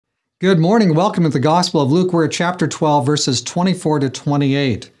Good morning. Welcome to the Gospel of Luke. We're at chapter 12, verses 24 to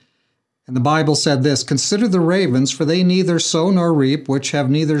 28. And the Bible said this, "Consider the ravens, for they neither sow nor reap, which have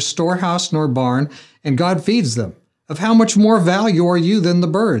neither storehouse nor barn, and God feeds them. Of how much more value are you than the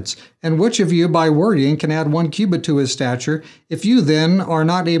birds? And which of you, by worrying, can add 1 cubit to his stature? If you then are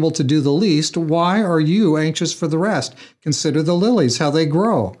not able to do the least, why are you anxious for the rest? Consider the lilies, how they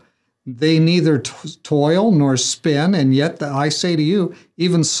grow. They neither toil nor spin, and yet I say to you,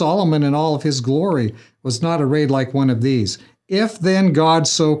 even Solomon in all of his glory was not arrayed like one of these. If then God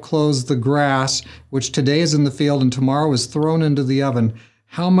so clothes the grass, which today is in the field and tomorrow is thrown into the oven,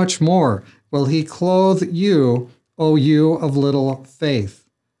 how much more will he clothe you, O you of little faith?"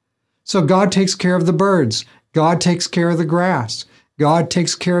 So God takes care of the birds. God takes care of the grass. God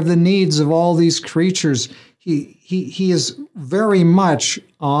takes care of the needs of all these creatures. He is very much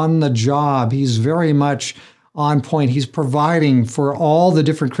on the job. He's very much on point. He's providing for all the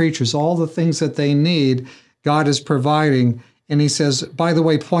different creatures, all the things that they need. God is providing. And he says, by the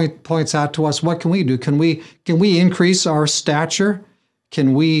way, points out to us, what can we do? Can we increase our stature?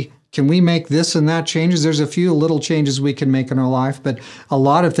 Can we make this and that changes? There's a few little changes we can make in our life, but a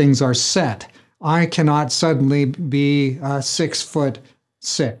lot of things are set. I cannot suddenly be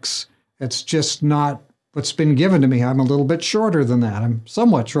 6'6". It's just not what's been given to me. I'm a little bit shorter than that. I'm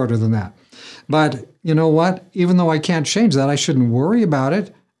somewhat shorter than that. But you know what? Even though I can't change that, I shouldn't worry about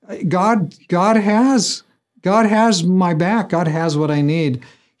it. God has my back. God has what I need.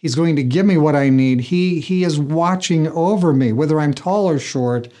 He's going to give me what I need. He is watching over me, whether I'm tall or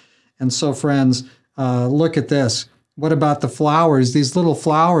short. And so, friends, look at this. What about the flowers? These little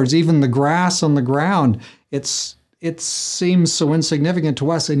flowers, even the grass on the ground, it seems so insignificant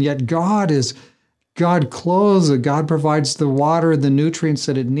to us, and yet God clothes it. God provides the water, the nutrients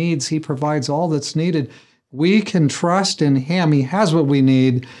that it needs. He provides all that's needed. We can trust in Him. He has what we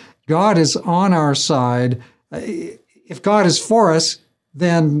need. God is on our side. If God is for us,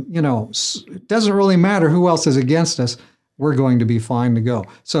 then, it doesn't really matter who else is against us. We're going to be fine to go.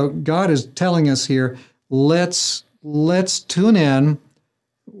 So God is telling us here, let's tune in.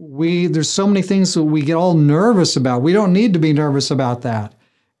 There's so many things that we get all nervous about. We don't need to be nervous about that.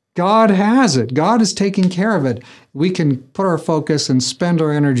 God has it. God is taking care of it. We can put our focus and spend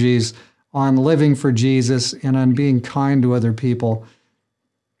our energies on living for Jesus and on being kind to other people.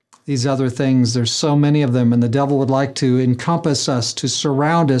 These other things, there's so many of them, and the devil would like to encompass us, to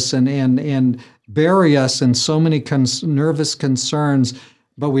surround us and bury us in so many nervous concerns,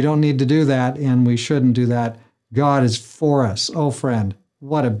 but we don't need to do that, and we shouldn't do that. God is for us. Oh, friend,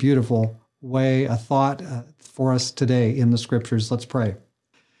 what a beautiful way, a thought for us today in the Scriptures. Let's pray.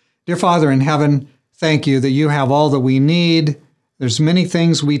 Dear Father in heaven, thank you that you have all that we need. There's many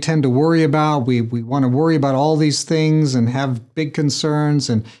things we tend to worry about. We want to worry about all these things and have big concerns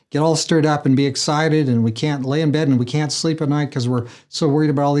and get all stirred up and be excited, and we can't lay in bed and we can't sleep at night because we're so worried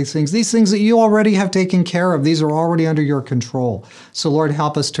about all these things. These things that you already have taken care of, these are already under your control. So Lord,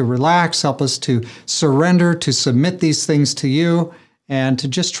 help us to relax, help us to surrender, to submit these things to you, and to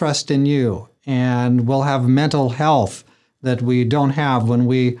just trust in you. And we'll have mental health that we don't have when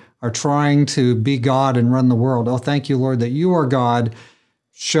we are trying to be God and run the world. Oh, thank you, Lord, that you are God.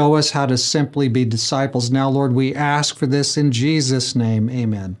 Show us how to simply be disciples. Now, Lord, we ask for this in Jesus' name.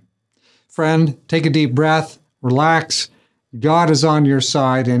 Amen. Friend, take a deep breath, relax. God is on your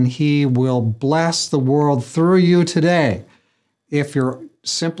side, and He will bless the world through you today if you're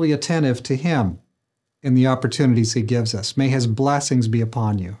simply attentive to Him and the opportunities He gives us. May His blessings be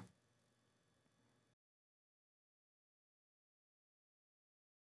upon you.